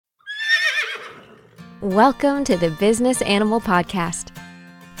Welcome to the Business Animal Podcast.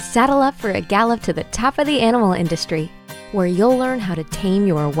 Saddle up for a gallop to the top of the animal industry, where you'll learn how to tame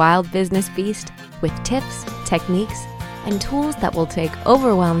your wild business beast with tips, techniques, and tools that will take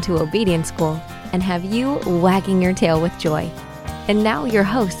overwhelm to obedience school and have you wagging your tail with joy. And now your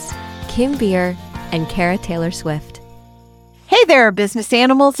hosts, Kim Beer and Kara Taylor Swift. Hey there, business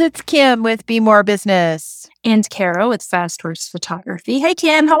animals. It's Kim with Be More Business. And Kara with Fast Horse Photography. Hey,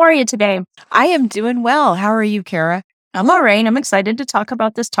 Kim, how are you today? I am doing well. How are you, Kara? I'm all right. I'm excited to talk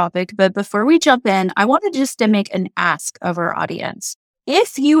about this topic. But before we jump in, I wanted just to make an ask of our audience.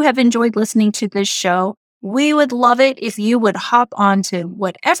 If you have enjoyed listening to this show, we would love it if you would hop onto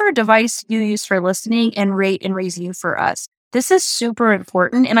whatever device you use for listening and rate and review for us. This is super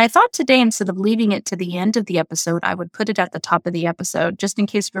important. And I thought today, instead of leaving it to the end of the episode, I would put it at the top of the episode, just in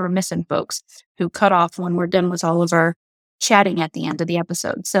case we were missing folks who cut off when we're done with all of our chatting at the end of the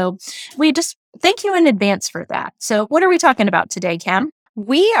episode. So we just thank you in advance for that. So what are we talking about today, Cam?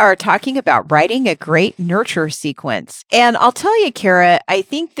 We are talking about writing a great nurture sequence. And I'll tell you, Kara, I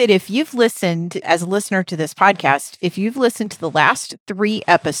think that if you've listened as a listener to this podcast, if you've listened to the last 3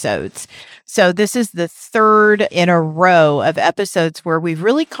 episodes, so this is the 3rd in a row of episodes where we've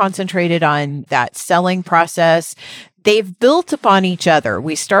really concentrated on that selling process. They've built upon each other.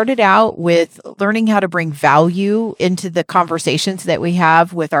 We started out with learning how to bring value into the conversations that we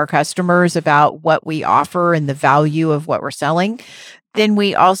have with our customers about what we offer and the value of what we're selling. Then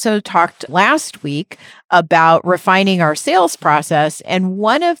we also talked last week about refining our sales process. And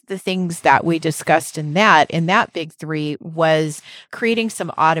one of the things that we discussed in that big 3 was creating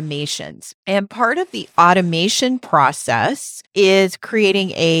some automations. And part of the automation process is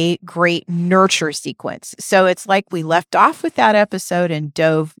creating a great nurture sequence. So it's like we left off with that episode and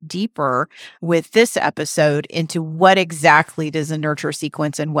dove deeper with this episode into what exactly does a nurture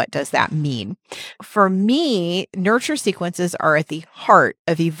sequence and what does that mean? For me, nurture sequences are at the heart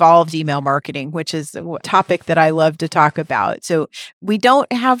of evolved email marketing, which is a topic that I love to talk about. So we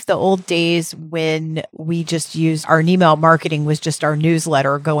don't have the old days when we just used our email marketing was just our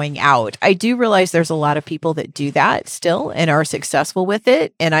newsletter going out. I do realize there's a lot of people that do that still and are successful with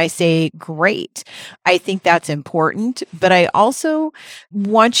it. And I say, great. I think that's important. But I also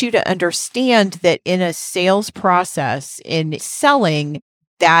want you to understand that in a sales process, in selling,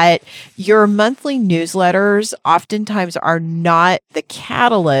 that your monthly newsletters oftentimes are not the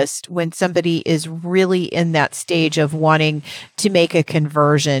catalyst when somebody is really in that stage of wanting to make a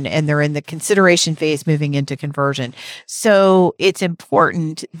conversion and they're in the consideration phase moving into conversion. So it's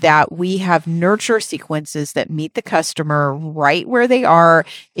important that we have nurture sequences that meet the customer right where they are,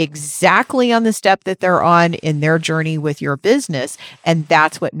 exactly on the step that they're on in their journey with your business. And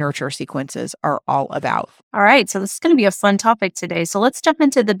that's what nurture sequences are all about. All right. So this is going to be a fun topic today. So let's jump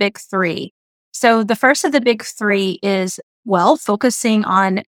into the big 3. So the first of the big 3 is, focusing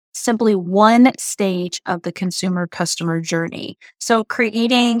on simply one stage of the consumer customer journey. So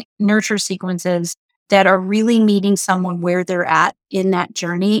creating nurture sequences that are really meeting someone where they're at in that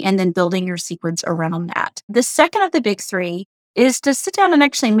journey and then building your sequence around that. The second of the big 3 is to sit down and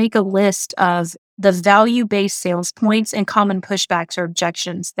actually make a list of the value-based sales points and common pushbacks or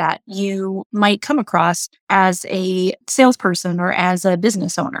objections that you might come across as a salesperson or as a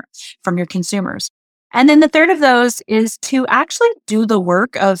business owner from your consumers. And then the third of those is to actually do the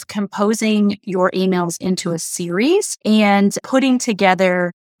work of composing your emails into a series and putting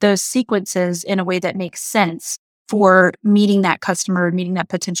together those sequences in a way that makes sense for meeting that customer, meeting that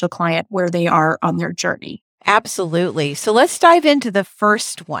potential client where they are on their journey. Absolutely. So let's dive into the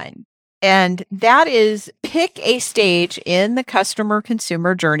first one. And that is pick a stage in the customer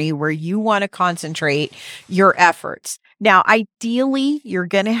consumer journey where you want to concentrate your efforts. Now, ideally, you're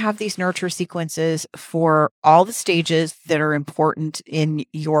going to have these nurture sequences for all the stages that are important in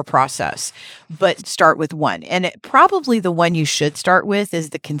your process, but start with one. And probably the one you should start with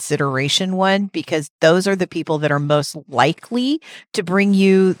is the consideration one, because those are the people that are most likely to bring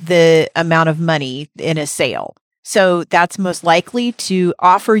you the amount of money in a sale. So that's most likely to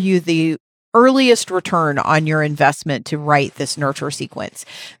offer you the earliest return on your investment to write this nurture sequence.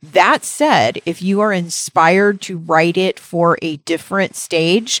 That said, if you are inspired to write it for a different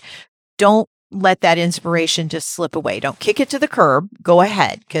stage, don't let that inspiration just slip away. Don't kick it to the curb. Go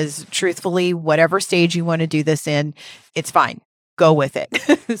ahead, because truthfully, whatever stage you want to do this in, it's fine. go with it.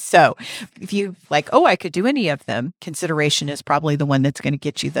 So if you like, oh, I could do any of them, consideration is probably the one that's going to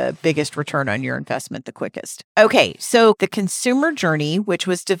get you the biggest return on your investment the quickest. Okay, so the consumer journey, which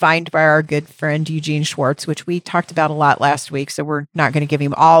was defined by our good friend Eugene Schwartz, which we talked about a lot last week, so we're not going to give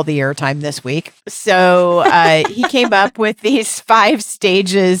him all the airtime this week. So he came up with these 5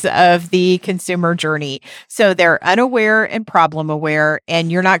 stages of the consumer journey. So they're unaware and problem aware,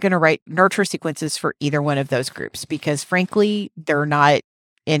 and you're not going to write nurture sequences for either one of those groups because frankly, they're not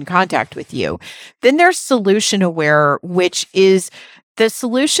in contact with you. Then there's solution aware, which is the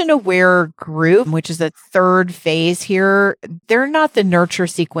solution aware group, which is the 3rd phase here. They're not the nurture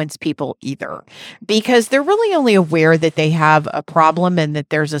sequence people either, because they're really only aware that they have a problem and that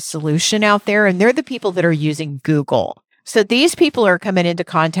there's a solution out there. And they're the people that are using Google. So these people are coming into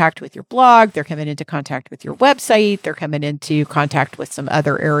contact with your blog, they're coming into contact with your website, they're coming into contact with some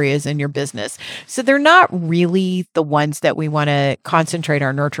other areas in your business. So they're not really the ones that we want to concentrate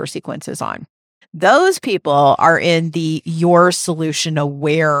our nurture sequences on. Those people are in the your solution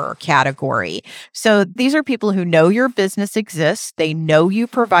aware category. So these are people who know your business exists. They know you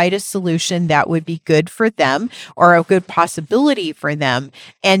provide a solution that would be good for them or a good possibility for them.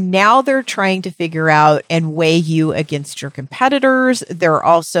 And now they're trying to figure out and weigh you against your competitors. They're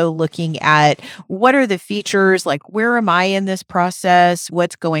also looking at what are the features, like where am I in this process?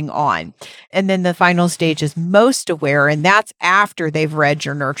 What's going on? And then the final stage is most aware. And that's after they've read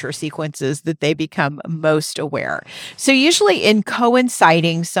your nurture sequences that they become most aware. So usually in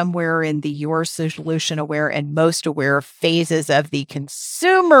coinciding somewhere in the your solution aware and most aware phases of the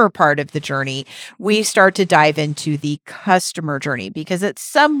consumer part of the journey, we start to dive into the customer journey because it's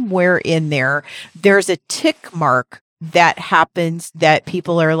somewhere in there, there's a tick mark that happens that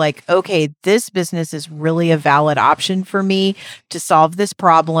people are like, okay, this business is really a valid option for me to solve this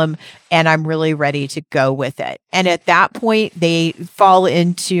problem. And I'm really ready to go with it. And at that point, they fall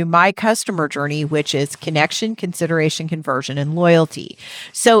into my customer journey, which is connection, consideration, conversion, and loyalty.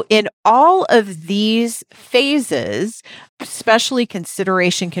 So in all of these phases, especially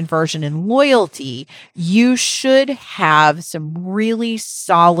consideration, conversion, and loyalty, you should have some really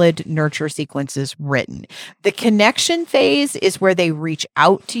solid nurture sequences written. The connection phase is where they reach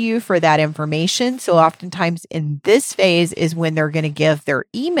out to you for that information. So oftentimes in this phase is when they're going to give their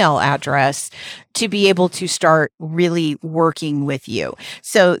email address to be able to start really working with you.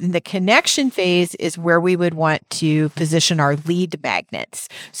 So the connection phase is where we would want to position our lead magnets.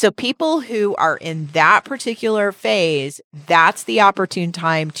 So people who are in that particular phase, that's the opportune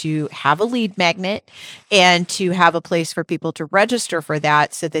time to have a lead magnet and to have a place for people to register for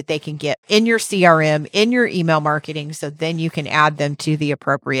that so that they can get in your CRM, in your email marketing, so then you can add them to the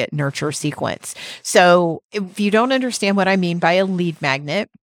appropriate nurture sequence. So if you don't understand what I mean by a lead magnet,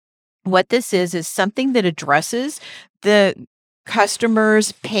 what this is something that addresses the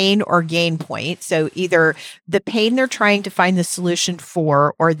customer's pain or gain point. So either the pain they're trying to find the solution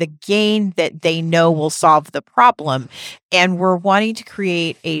for or the gain that they know will solve the problem. And we're wanting to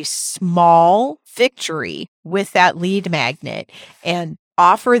create a small victory with that lead magnet and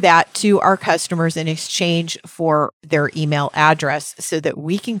offer that to our customers in exchange for their email address so that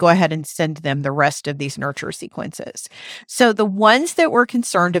we can go ahead and send them the rest of these nurture sequences. So the ones that we're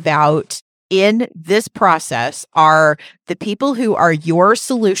concerned about in this process are the people who are your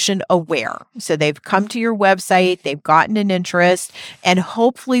solution aware. So they've come to your website, they've gotten an interest, and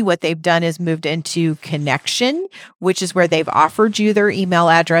hopefully what they've done is moved into connection, which is where they've offered you their email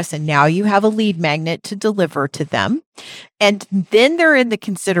address and now you have a lead magnet to deliver to them. And then they're in the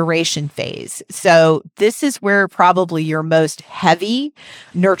consideration phase. So this is where probably your most heavy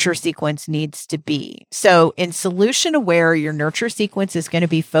nurture sequence needs to be. So in solution aware, your nurture sequence is going to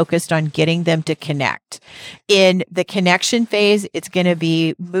be focused on getting them to connect. In the connection phase, it's going to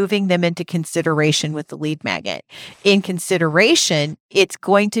be moving them into consideration with the lead magnet. In consideration, it's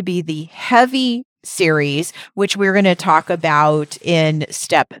going to be the heavy series, which we're going to talk about in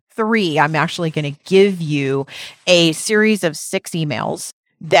step 3. I'm actually going to give you a series of 6 emails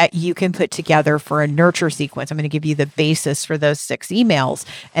that you can put together for a nurture sequence. I'm going to give you the basis for those 6 emails.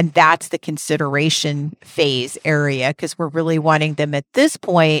 And that's the consideration phase area, because we're really wanting them at this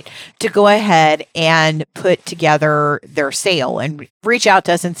point to go ahead and put together their sale and reach out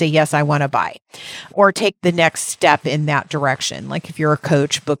to us and say, yes, I want to buy, or take the next step in that direction. Like if you're a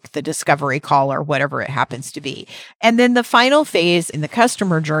coach, book the discovery call or whatever it happens to be. And then the final phase in the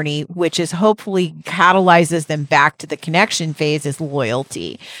customer journey, which is hopefully catalyzes them back to the connection phase, is loyalty.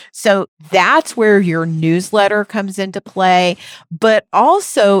 loyalty. So that's where your newsletter comes into play, but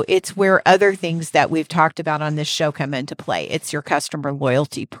also it's where other things that we've talked about on this show come into play. It's your customer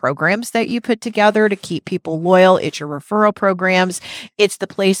loyalty programs that you put together to keep people loyal. It's your referral programs. It's the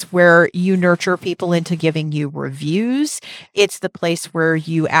place where you nurture people into giving you reviews. It's the place where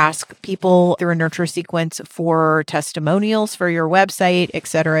you ask people through a nurture sequence for testimonials for your website, et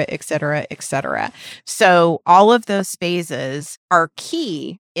cetera, et cetera, et cetera. So all of those phases are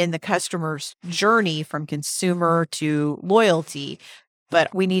key in the customer's journey from consumer to loyalty.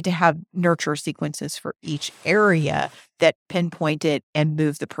 But we need to have nurture sequences for each area that pinpoint it and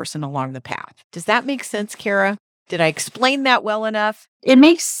move the person along the path. Does that make sense, Kara? Did I explain that well enough? It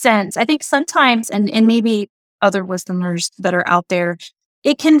makes sense. I think sometimes, and maybe other listeners that are out there,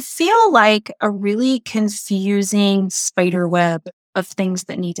 it can feel like a really confusing spider web of things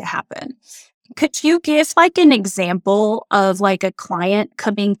that need to happen. Could you give like an example of like a client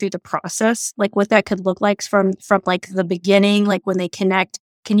coming through the process, like what that could look like from like the beginning, like when they connect?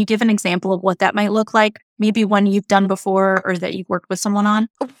 Can you give an example of what that might look like? Maybe one you've done before or that you've worked with someone on?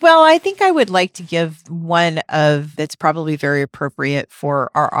 Well, I think I would like to give one of that's probably very appropriate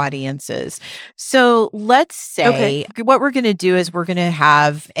for our audiences. So let's say what we're going to do is we're going to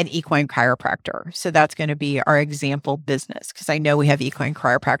have an equine chiropractor. So that's going to be our example business, because I know we have equine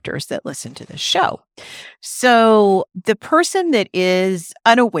chiropractors that listen to this show. So the person that is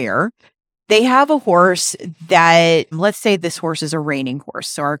unaware, they have a horse that, let's say this horse is a reining horse.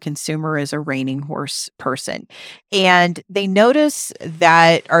 So our consumer is a reining horse person. And they notice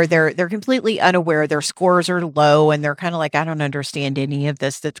that, or they're completely unaware, their scores are low and they're kind of like, I don't understand any of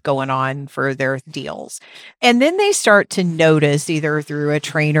this that's going on for their deals. And then they start to notice, either through a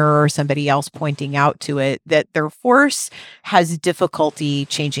trainer or somebody else pointing out to it, that their horse has difficulty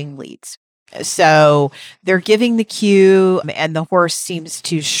changing leads. So they're giving the cue and the horse seems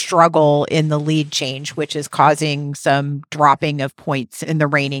to struggle in the lead change, which is causing some dropping of points in the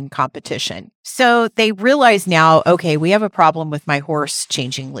reining competition. So they realize now, okay, we have a problem with my horse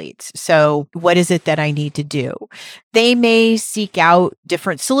changing leads. So what is it that I need to do? They may seek out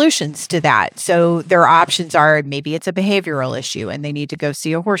different solutions to that. So their options are, maybe it's a behavioral issue and they need to go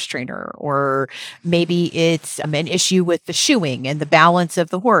see a horse trainer, or maybe it's an issue with the shoeing and the balance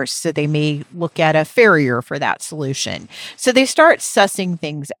of the horse. So they may look at a farrier for that solution. So they start sussing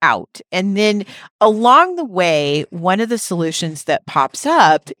things out. And then along the way, one of the solutions that pops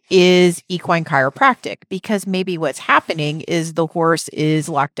up is equine chiropractic, because maybe what's happening is the horse is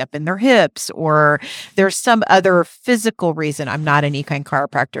locked up in their hips, or there's some other physical reason. I'm not an equine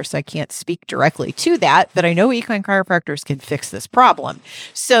chiropractor, so I can't speak directly to that, but I know equine chiropractors can fix this problem.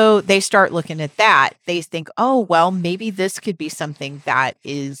 So they start looking at that. They think, oh, well, maybe this could be something that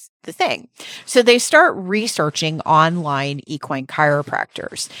is the thing. So they start researching online equine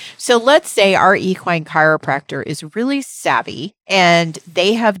chiropractors. So let's say our equine chiropractor is really savvy and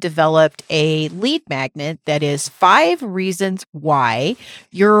they have developed a lead magnet that is 5 reasons why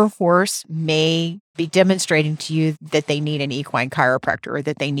your horse may be demonstrating to you that they need an equine chiropractor or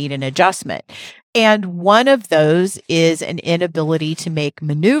that they need an adjustment. And one of those is an inability to make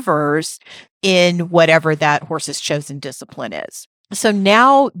maneuvers in whatever that horse's chosen discipline is. So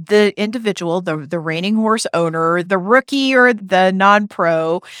now the individual, the reining horse owner, the rookie or the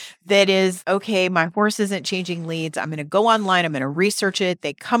non-pro that is, okay, my horse isn't changing leads. I'm going to go online. I'm going to research it.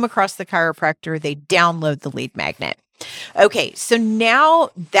 They come across the chiropractor. They download the lead magnet. Okay, so now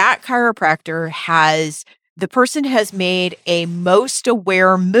that chiropractor the person has made a most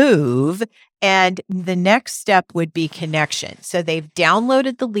aware move, and the next step would be connection. So they've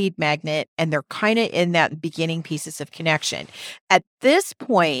downloaded the lead magnet and they're kind of in that beginning pieces of connection. At this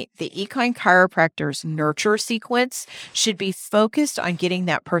point, the equine chiropractor's nurture sequence should be focused on getting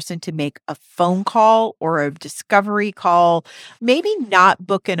that person to make a phone call or a discovery call, maybe not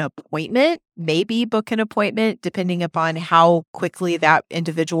book an appointment, maybe book an appointment depending upon how quickly that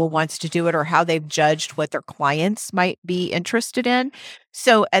individual wants to do it or how they've judged what their clients might be interested in.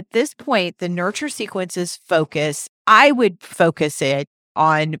 So at this point, the nurture sequences focus, I would focus it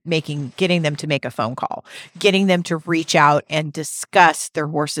on getting them to make a phone call, getting them to reach out and discuss their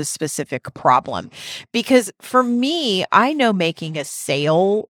horse's specific problem. Because for me, I know making a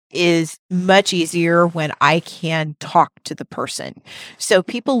sale is much easier when I can talk to the person. So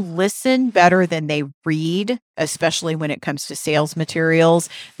people listen better than they read, especially when it comes to sales materials.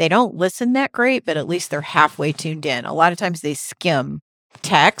 They don't listen that great, but at least they're halfway tuned in. A lot of times they skim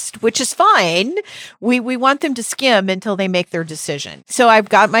text, which is fine. We want them to skim until they make their decision. So I've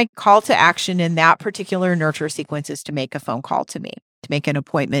got my call to action in that particular nurture sequence is to make a phone call to me. to make an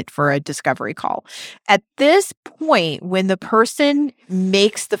appointment for a discovery call. At this point, when the person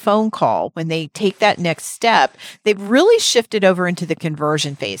makes the phone call, when they take that next step, they've really shifted over into the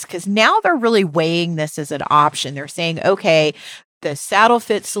conversion phase because now they're really weighing this as an option. They're saying, okay, the saddle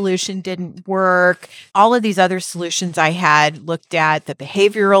fit solution didn't work. All of these other solutions I had looked at, the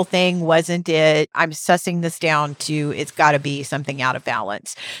behavioral thing wasn't it. I'm sussing this down to it's got to be something out of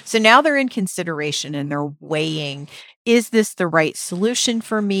balance. So now they're in consideration and they're weighing, is this the right solution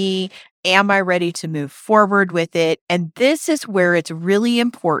for me? Am I ready to move forward with it? And this is where it's really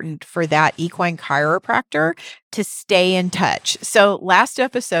important for that equine chiropractor to stay in touch. So last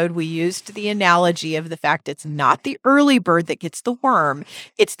episode, we used the analogy of the fact it's not the early bird that gets the worm.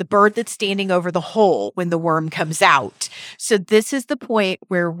 It's the bird that's standing over the hole when the worm comes out. So this is the point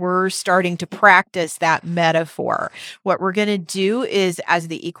where we're starting to practice that metaphor. What we're going to do is, as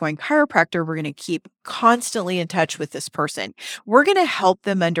the equine chiropractor, we're going to keep constantly in touch with this person. We're going to help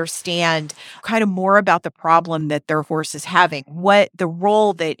them understand kind of more about the problem that their horse is having, what the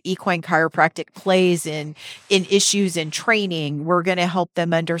role that equine chiropractic plays in issues in training. We're going to help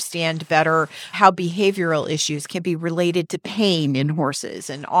them understand better how behavioral issues can be related to pain in horses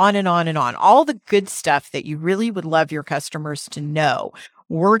and on and on and on. All the good stuff that you really would love your customers to know.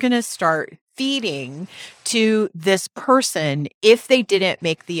 We're going to start feeding to this person if they didn't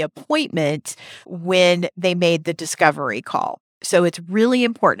make the appointment when they made the discovery call. So it's really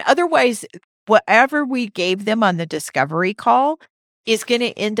important. Otherwise, whatever we gave them on the discovery call is going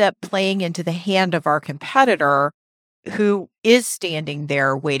to end up playing into the hand of our competitor who is standing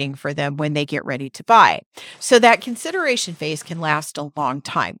there waiting for them when they get ready to buy. So that consideration phase can last a long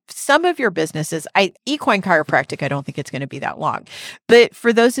time. Some of your businesses, equine chiropractic, I don't think it's going to be that long. But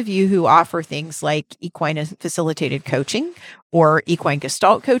for those of you who offer things like equine facilitated coaching or equine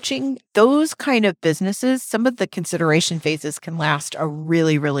gestalt coaching, those kind of businesses, some of the consideration phases can last a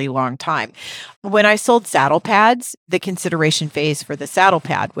really, really long time. When I sold saddle pads, the consideration phase for the saddle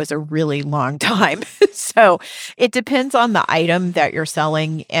pad was a really long time. So it depends on the item that you're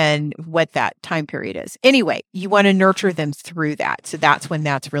selling and what that time period is. Anyway, you want to nurture them through that. So that's when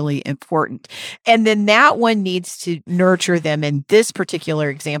that's really important. And then that one needs to nurture them in this particular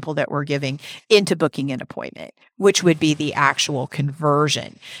example that we're giving into booking an appointment, which would be the actual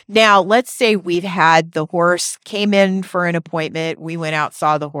conversion. Now, let's say we've had the horse came in for an appointment. We went out,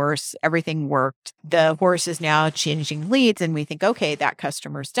 saw the horse, everything worked. The horse is now changing leads and we think, okay, that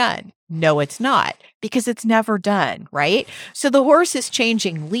customer's done. No, it's not, because it's never done, right? So the horse is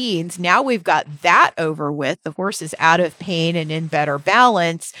changing leads. Now we've got that over with. The horse is out of pain and in better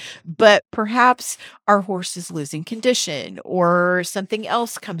balance, but perhaps our horse is losing condition or something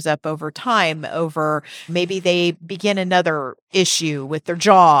else comes up over time, over maybe they begin another issue with their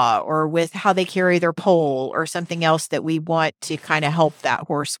jaw or with how they carry their pole or something else that we want to kind of help that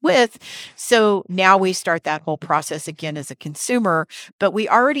horse with. So now we start that whole process again as a consumer, but we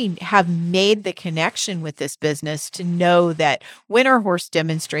already have made the connection with this business to know that when our horse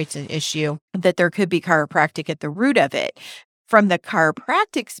demonstrates an issue, that there could be chiropractic at the root of it. From the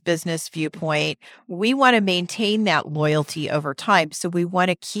chiropractic's business viewpoint, we want to maintain that loyalty over time. So we want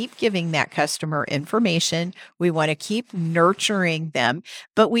to keep giving that customer information. We want to keep nurturing them,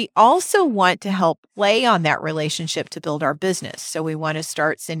 but we also want to help play on that relationship to build our business. So we want to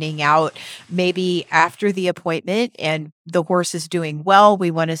start sending out maybe after the appointment and the horse is doing well,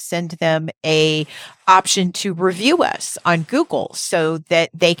 we want to send them a option to review us on Google so that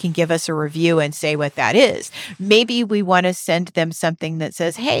they can give us a review and say what that is. Maybe we want to send them something that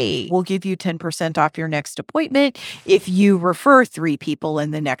says, hey, we'll give you 10% off your next appointment if you refer 3 people in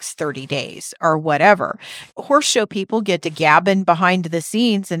the next 30 days or whatever. Horse show people get to gabbing behind the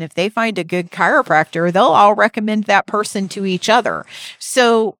scenes, and if they find a good chiropractor, they'll all recommend that person to each other.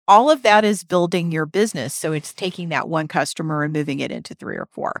 So all of that is building your business. So it's taking that one customer and moving it into 3 or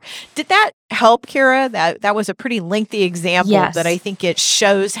 4. Did that help, Kara? That was a pretty lengthy example, Yes. but I think it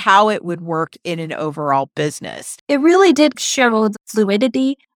shows how it would work in an overall business. It really did show the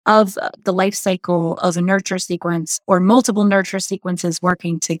fluidity of the life cycle of a nurture sequence or multiple nurture sequences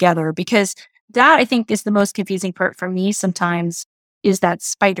working together, because that I think is the most confusing part for me sometimes, is that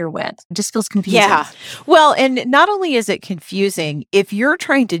spider web. It just feels confusing. Yeah. Well, and not only is it confusing, if you're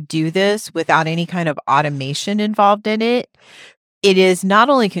trying to do this without any kind of automation involved in it, it is not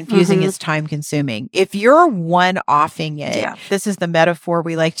only confusing, it's time consuming. If you're one-offing it, this is the metaphor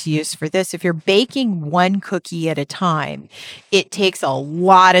we like to use for this. If you're baking one cookie at a time, it takes a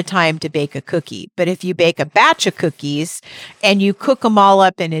lot of time to bake a cookie. But if you bake a batch of cookies and you cook them all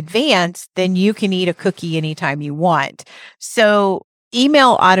up in advance, then you can eat a cookie anytime you want. So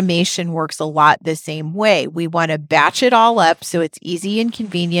Email automation works a lot the same way. We want to batch it all up so it's easy and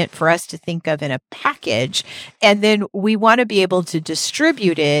convenient for us to think of in a package. And then we want to be able to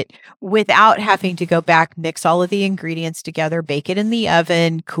distribute it without having to go back, mix all of the ingredients together, bake it in the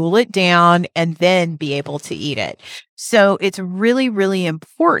oven, cool it down, and then be able to eat it. So it's really, really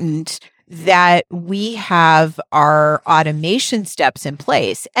important that we have our automation steps in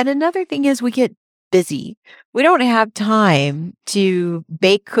place. And another thing is we get busy. We don't have time to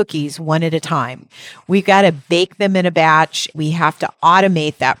bake cookies one at a time. We've got to bake them in a batch. We have to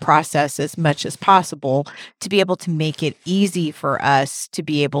automate that process as much as possible to be able to make it easy for us to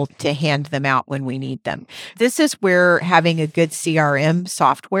be able to hand them out when we need them. This is where having a good CRM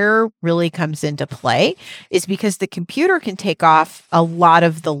software really comes into play, is because the computer can take off a lot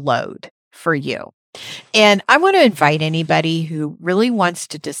of the load for you. And I want to invite anybody who really wants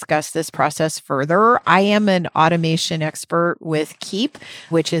to discuss this process further. I am an automation expert with Keep,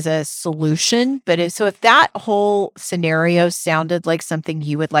 which is a solution. But if that whole scenario sounded like something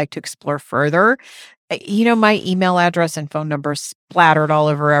you would like to explore further, my email address and phone number splattered all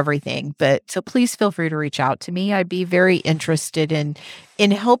over everything. But so please feel free to reach out to me. I'd be very interested in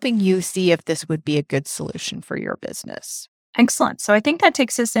helping you see if this would be a good solution for your business. Excellent. So I think that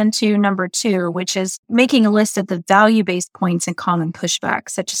takes us into number 2, which is making a list of the value-based points and common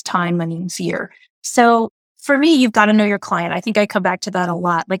pushbacks, such as time, money, and fear. So for me, you've got to know your client. I think I come back to that a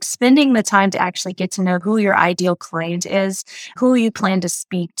lot. Like spending the time to actually get to know who your ideal client is, who you plan to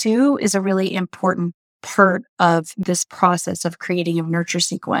speak to, is a really important part of this process of creating a nurture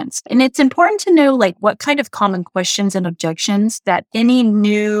sequence. And it's important to know like what kind of common questions and objections that any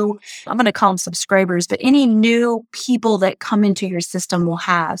new, I'm going to call them subscribers, but any new people that come into your system will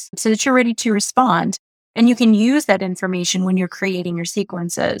have, so that you're ready to respond. And you can use that information when you're creating your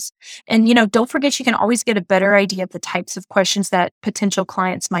sequences. And, don't forget, you can always get a better idea of the types of questions that potential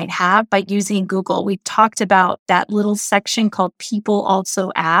clients might have by using Google. We talked about that little section called People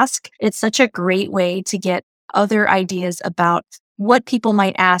Also Ask. It's such a great way to get other ideas about what people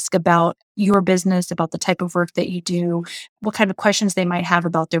might ask about your business, about the type of work that you do, what kind of questions they might have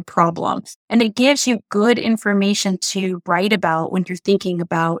about their problems. And it gives you good information to write about when you're thinking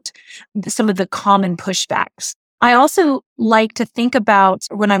about some of the common pushbacks. I also like to think about,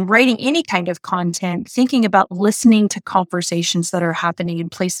 when I'm writing any kind of content, thinking about listening to conversations that are happening in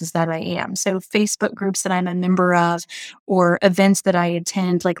places that I am. So Facebook groups that I'm a member of, or events that I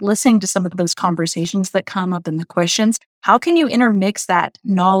attend, like listening to some of those conversations that come up in the questions. How can you intermix that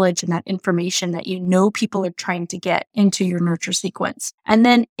knowledge and that information that people are trying to get into your nurture sequence? And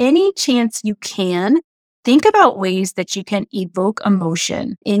then any chance you can, think about ways that you can evoke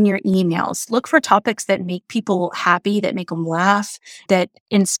emotion in your emails. Look for topics that make people happy, that make them laugh, that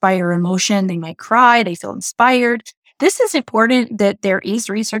inspire emotion. They might cry, they feel inspired. This is important, that there is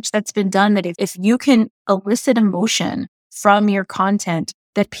research that's been done that if you can elicit emotion from your content,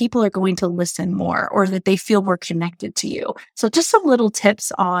 that people are going to listen more, or that they feel more connected to you. So just some little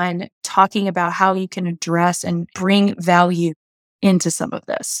tips on talking about how you can address and bring value into some of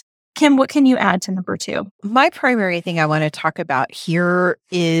this. Kim, what can you add to number 2? My primary thing I want to talk about here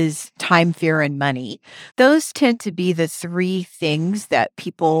is time, fear, and money. Those tend to be the 3 things that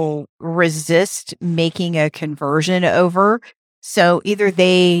people resist making a conversion over. So either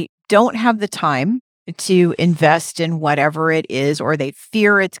they don't have the time to invest in whatever it is, or they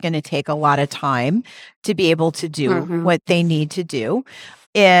fear it's going to take a lot of time to be able to do what they need to do.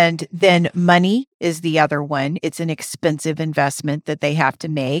 And then money is the other one. It's an expensive investment that they have to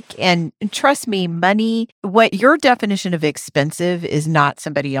make. And trust me, money, what your definition of expensive is not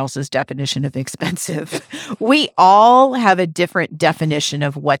somebody else's definition of expensive. We all have a different definition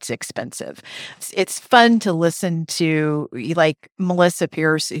of what's expensive. It's fun to listen to, like Melissa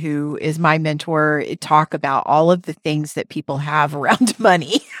Pierce, who is my mentor, talk about all of the things that people have around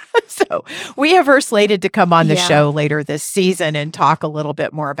money. So we have her slated to come on the show later this season and talk a little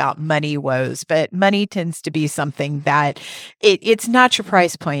bit more about money woes. But money tends to be something that it's not your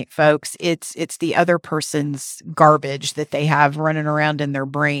price point, folks. It's the other person's garbage that they have running around in their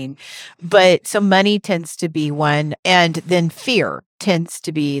brain. But so money tends to be one, and then fear tends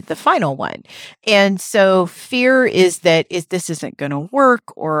to be the final one. And so fear is that this isn't going to work,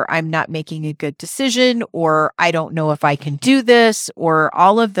 or I'm not making a good decision, or I don't know if I can do this, or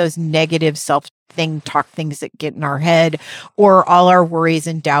all of those negative talk things that get in our head, or all our worries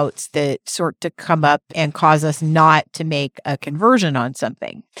and doubts that sort to come up and cause us not to make a conversion on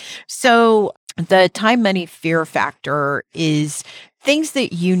something. So the time, money, fear factor is things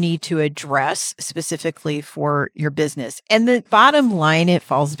that you need to address specifically for your business. And the bottom line it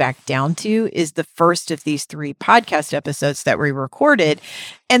falls back down to is the first of these 3 podcast episodes that we recorded.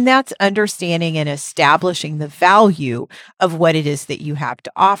 And that's understanding and establishing the value of what it is that you have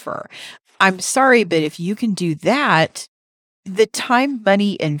to offer. I'm sorry, but if you can do that, the time,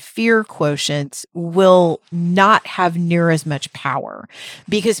 money, and fear quotients will not have near as much power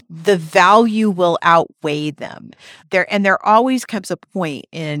because the value will outweigh them. There always comes a point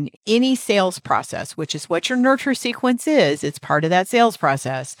in any sales process, which is what your nurture sequence is. It's part of that sales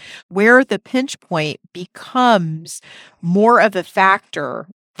process where the pinch point becomes more of a factor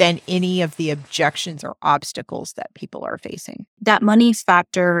than any of the objections or obstacles that people are facing. That money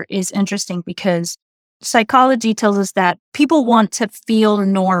factor is interesting because psychology tells us that people want to feel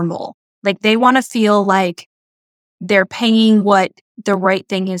normal. Like they want to feel like they're paying what the right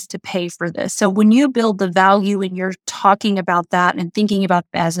thing is to pay for this. So when you build the value and you're talking about that and thinking about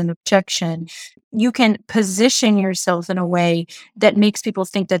it as an objection, you can position yourself in a way that makes people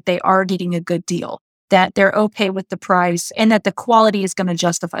think that they are getting a good deal, that they're okay with the price and that the quality is going to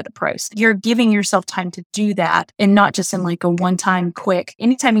justify the price. You're giving yourself time to do that and not just in like a one-time quick.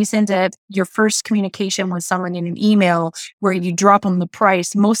 Anytime you send your first communication with someone in an email where you drop them the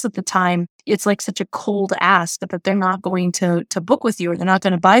price, most of the time it's like such a cold ask that they're not going to book with you or they're not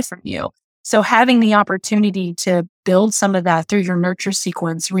going to buy from you. So having the opportunity to build some of that through your nurture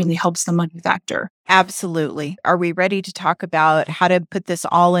sequence really helps the money factor. Absolutely. Are we ready to talk about how to put this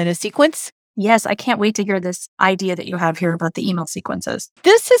all in a sequence? Yes, I can't wait to hear this idea that you have here about the email sequences.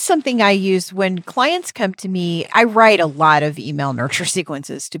 This is something I use when clients come to me. I write a lot of email nurture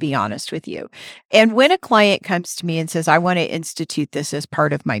sequences, to be honest with you. And when a client comes to me and says, I want to institute this as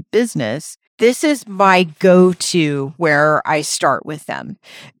part of my business, this is my go-to where I start with them.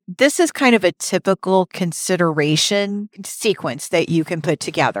 This is kind of a typical consideration sequence that you can put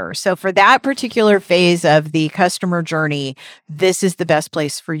together. So for that particular phase of the customer journey, this is the best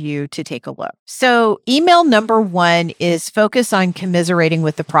place for you to take a look. So email number 1 is focus on commiserating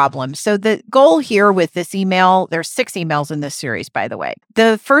with the problem. So the goal here with this email, there's 6 emails in this series, by the way.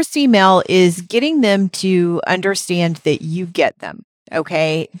 The first email is getting them to understand that you get them.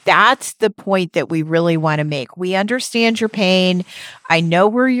 Okay, that's the point that we really want to make. We understand your pain. I know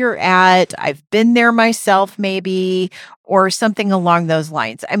where you're at. I've been there myself, maybe, or something along those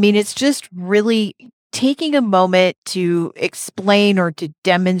lines. I mean, it's just really taking a moment to explain or to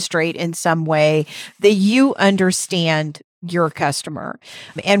demonstrate in some way that you understand your customer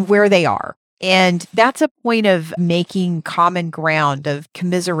and where they are. And that's a point of making common ground, of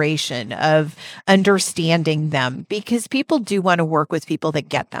commiseration, of understanding them, because people do want to work with people that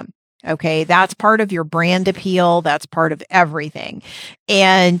get them. Okay, that's part of your brand appeal. That's part of everything.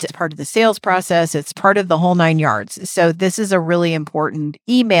 And it's part of the sales process. It's part of the whole 9 yards. So this is a really important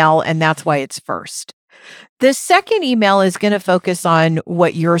email, and that's why it's first. The second email is going to focus on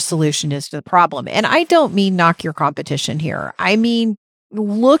what your solution is to the problem. And I don't mean knock your competition here. I mean,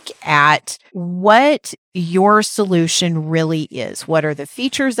 look at what your solution really is. What are the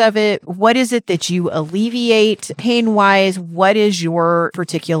features of it? What is it that you alleviate pain-wise? What is your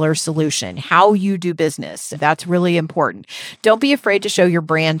particular solution? How you do business. That's really important. Don't be afraid to show your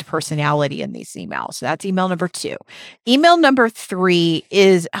brand personality in these emails. That's email number 2. Email number 3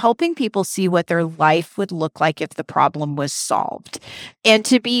 is helping people see what their life would look like if the problem was solved. And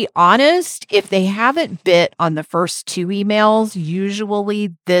to be honest, if they haven't bit on the first 2 emails,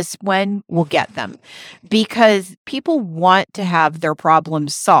 usually this one will get them. Because people want to have their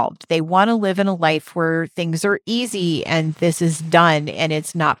problems solved. They want to live in a life where things are easy and this is done and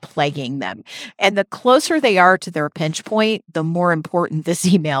it's not plaguing them. And the closer they are to their pinch point, the more important this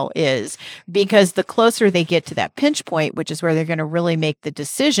email is, because the closer they get to that pinch point, which is where they're going to really make the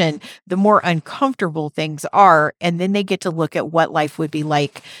decision, the more uncomfortable things are. And then they get to look at what life would be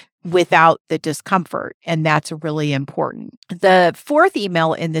like without the discomfort. And that's really important. The 4th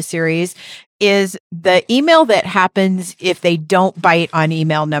email in the series is the email that happens if they don't bite on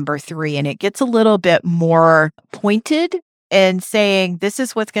email number 3. And it gets a little bit more pointed and saying, this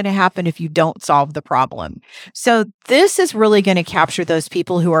is what's going to happen if you don't solve the problem. So this is really going to capture those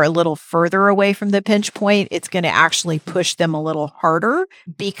people who are a little further away from the pinch point. It's going to actually push them a little harder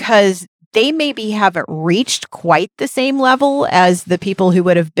because they maybe haven't reached quite the same level as the people who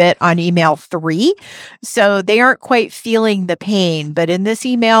would have bit on email 3. So they aren't quite feeling the pain. But in this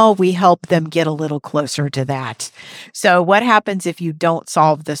email, we help them get a little closer to that. So what happens if you don't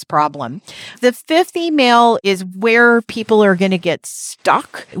solve this problem? The 5th email is where people are going to get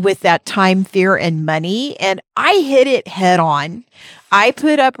stuck with that time, fear, and money. And I hit it head on. I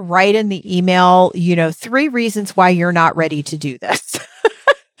put up right in the email, 3 reasons why you're not ready to do this.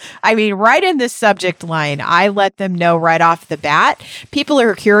 I mean, right in the subject line, I let them know right off the bat. People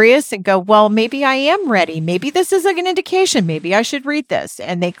are curious and go, well, maybe I am ready. Maybe this is an indication. Maybe I should read this.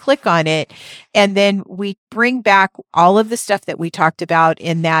 And they click on it. And then we bring back all of the stuff that we talked about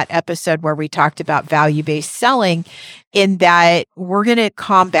in that episode where we talked about value-based selling, in that we're going to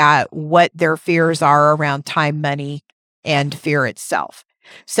combat what their fears are around time, money, and fear itself.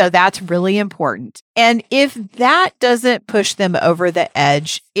 So that's really important. And if that doesn't push them over the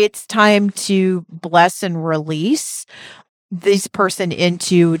edge, it's time to bless and release this person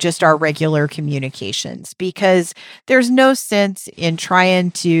into just our regular communications, because there's no sense in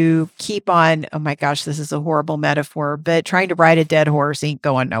trying to keep on, oh my gosh, this is a horrible metaphor, but trying to ride a dead horse ain't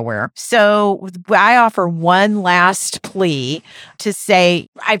going nowhere. So I offer one last plea to say,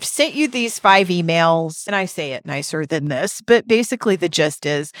 I've sent you these 5 emails, and I say it nicer than this, but basically the gist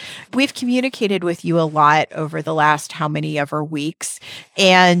is we've communicated with you a lot over the last how many ever weeks.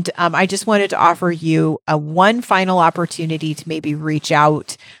 And I just wanted to offer you one final opportunity to maybe reach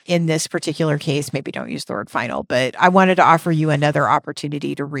out in this particular case. Maybe don't use the word final, but I wanted to offer you another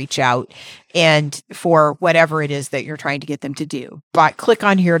opportunity to reach out and for whatever it is that you're trying to get them to do. But click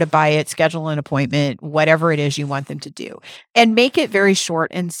on here to buy it, schedule an appointment, whatever it is you want them to do, and make it very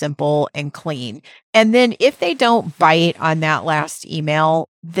short and simple and clean. And then if they don't bite on that last email,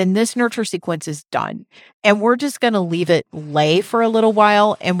 then this nurture sequence is done. And we're just going to leave it lay for a little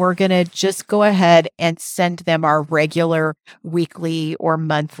while. And we're going to just go ahead and send them our regular weekly or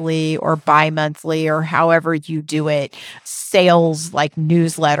monthly or bi-monthly or however you do it, sales like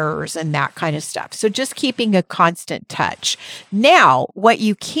newsletters and that kind of stuff. So just keeping a constant touch. Now, what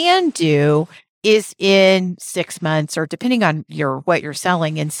you can do is in 6 months, or depending on what you're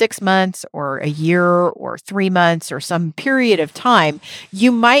selling, in 6 months or a year or 3 months or some period of time,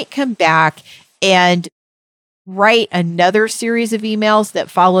 you might come back and write another series of emails that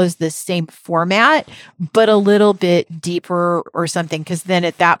follows the same format, but a little bit deeper or something. Because then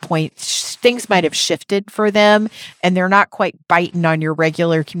at that point, things might have shifted for them and they're not quite biting on your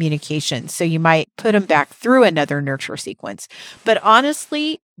regular communication. So you might put them back through another nurture sequence. But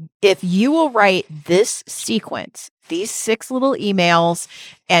honestly, if you will write this sequence, these 6 little emails,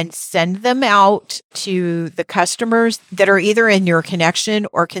 and send them out to the customers that are either in your connection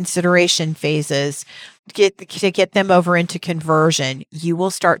or consideration phases, to get them over into conversion, you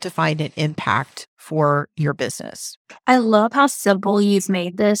will start to find an impact for your business. I love how simple you've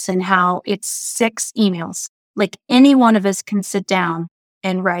made this and how it's 6 emails. Like any one of us can sit down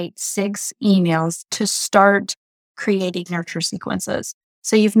and write 6 emails to start creating nurture sequences.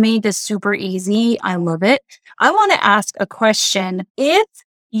 So you've made this super easy. I love it. I want to ask a question. If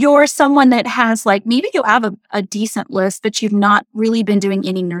you're someone that has maybe you have a decent list, but you've not really been doing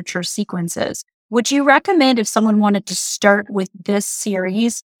any nurture sequences, would you recommend, if someone wanted to start with this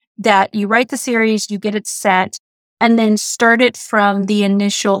series, that you write the series, you get it set, and then start it from the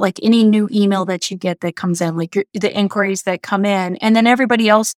initial, any new email that you get that comes in, the inquiries that come in, and then everybody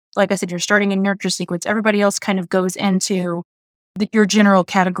else, like I said, you're starting a nurture sequence, everybody else kind of goes into your general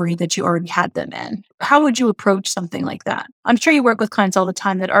category that you already had them in. How would you approach something like that? I'm sure you work with clients all the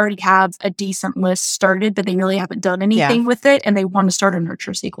time that already have a decent list started, but they really haven't done anything with it and they want to start a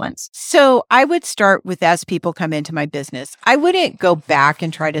nurture sequence. So I would start with, as people come into my business, I wouldn't go back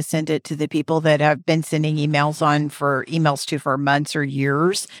and try to send it to the people that have been sending emails to for months or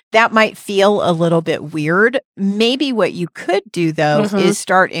years. That might feel a little bit weird. Maybe what you could do though is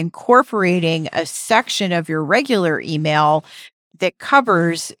start incorporating a section of your regular email that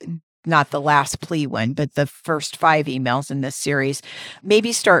covers not the last plea one, but the first 5 emails in this series.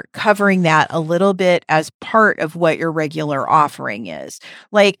 Maybe start covering that a little bit as part of what your regular offering is.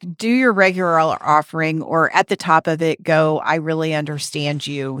 Do your regular offering, or at the top of it, go, I really understand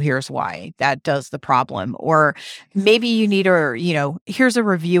you. Here's why. That does the problem. Or maybe you need here's a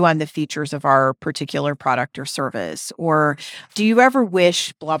review on the features of our particular product or service. Or do you ever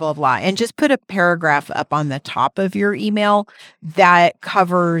wish blah, blah, blah. And just put a paragraph up on the top of your email that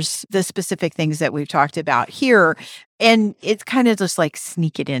covers the specific things that we've talked about here. And it's kind of just like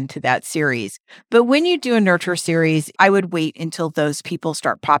sneak it into that series. But when you do a nurture series, I would wait until those people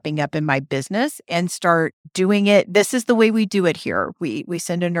start popping up in my business and start doing it. This is the way we do it here. We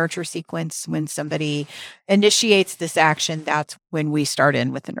send a nurture sequence when somebody initiates this action. That's when we start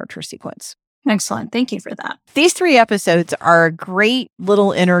in with the nurture sequence. Excellent. Thank you for that. These 3 episodes are a great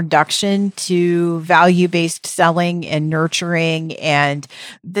little introduction to value-based selling and nurturing and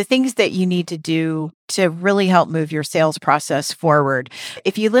the things that you need to do to really help move your sales process forward.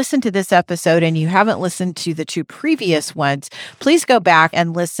 If you listen to this episode and you haven't listened to the 2 previous ones, please go back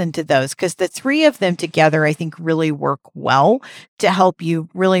and listen to those because the 3 of them together, I think, really work well to help you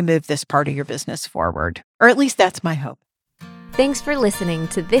really move this part of your business forward. Or at least that's my hope. Thanks for listening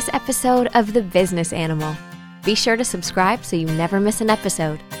to this episode of The Business Animal. Be sure to subscribe so you never miss an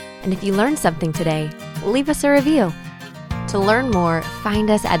episode. And if you learned something today, leave us a review. To learn more, find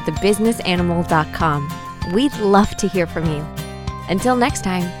us at thebusinessanimal.com. We'd love to hear from you. Until next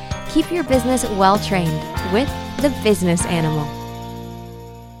time, keep your business well trained with The Business Animal.